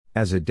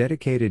As a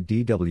dedicated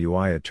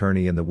DWI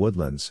attorney in the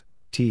Woodlands,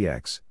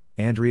 TX,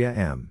 Andrea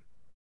M.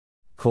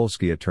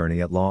 Kolsky Attorney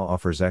at Law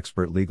offers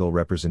expert legal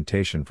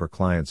representation for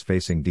clients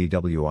facing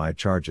DWI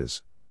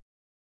charges.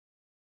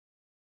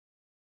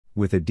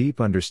 With a deep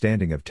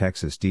understanding of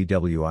Texas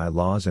DWI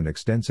laws and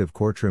extensive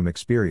courtroom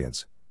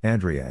experience,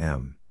 Andrea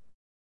M.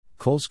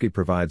 Kolsky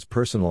provides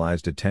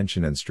personalized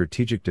attention and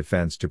strategic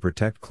defense to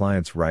protect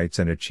clients' rights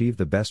and achieve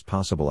the best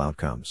possible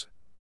outcomes.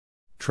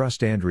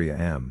 Trust Andrea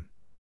M.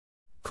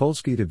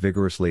 Kolsky to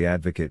vigorously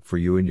advocate for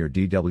you in your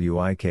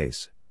DWI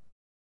case.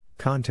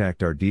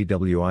 Contact our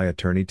DWI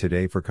attorney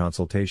today for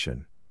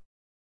consultation.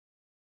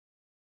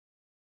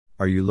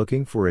 Are you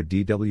looking for a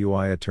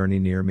DWI attorney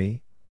near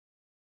me?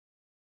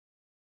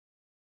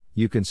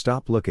 You can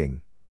stop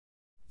looking.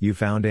 You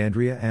found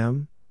Andrea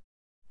M.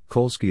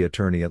 Kolsky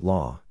Attorney at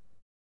Law.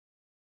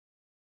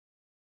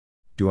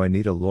 Do I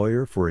need a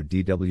lawyer for a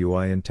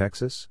DWI in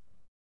Texas?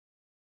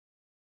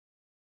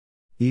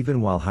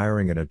 Even while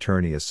hiring an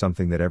attorney is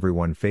something that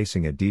everyone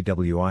facing a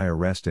DWI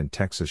arrest in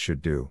Texas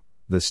should do,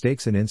 the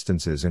stakes in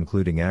instances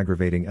including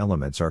aggravating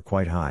elements are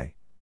quite high.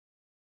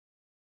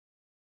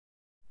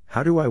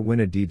 How do I win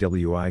a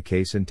DWI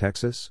case in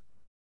Texas?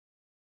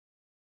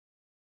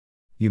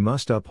 You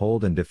must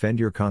uphold and defend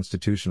your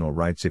constitutional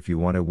rights if you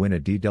want to win a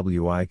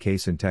DWI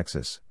case in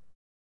Texas.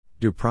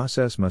 Due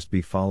process must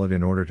be followed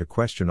in order to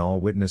question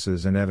all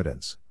witnesses and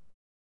evidence.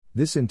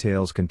 This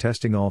entails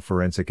contesting all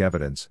forensic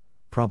evidence,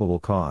 probable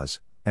cause,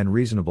 and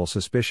reasonable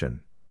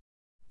suspicion.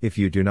 If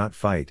you do not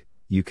fight,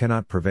 you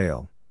cannot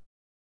prevail.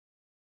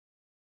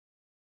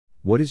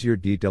 What is your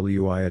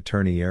DWI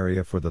attorney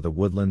area for the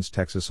Woodlands,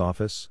 Texas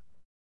office?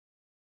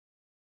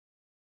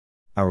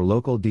 Our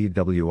local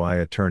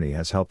DWI attorney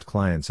has helped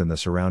clients in the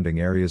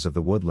surrounding areas of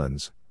the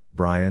Woodlands,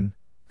 Bryan,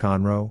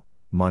 Conroe,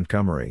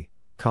 Montgomery,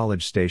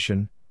 College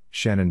Station,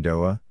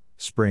 Shenandoah,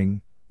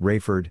 Spring,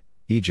 Rayford,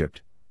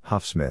 Egypt,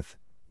 Huffsmith,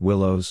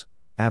 Willows,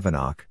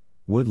 Avanock,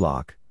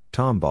 Woodlock,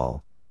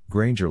 Tomball,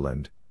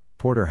 Grangerland,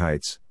 Porter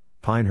Heights,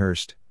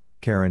 Pinehurst,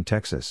 Caron,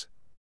 Texas.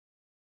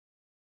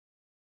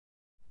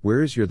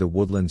 Where is your The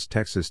Woodlands,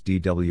 Texas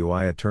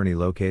DWI attorney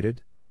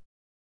located?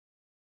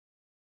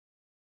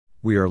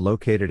 We are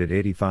located at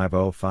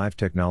 8505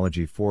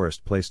 Technology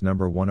Forest Place No.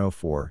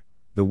 104,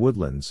 The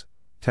Woodlands,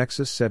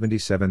 Texas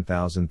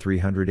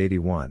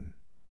 77381.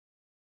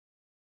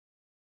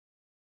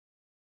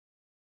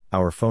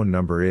 Our phone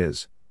number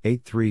is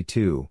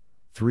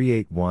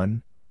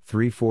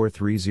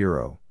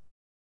 832-381-3430.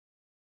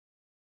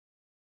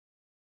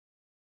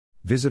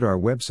 Visit our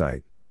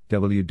website,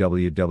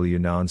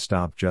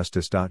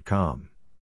 www.nonstopjustice.com.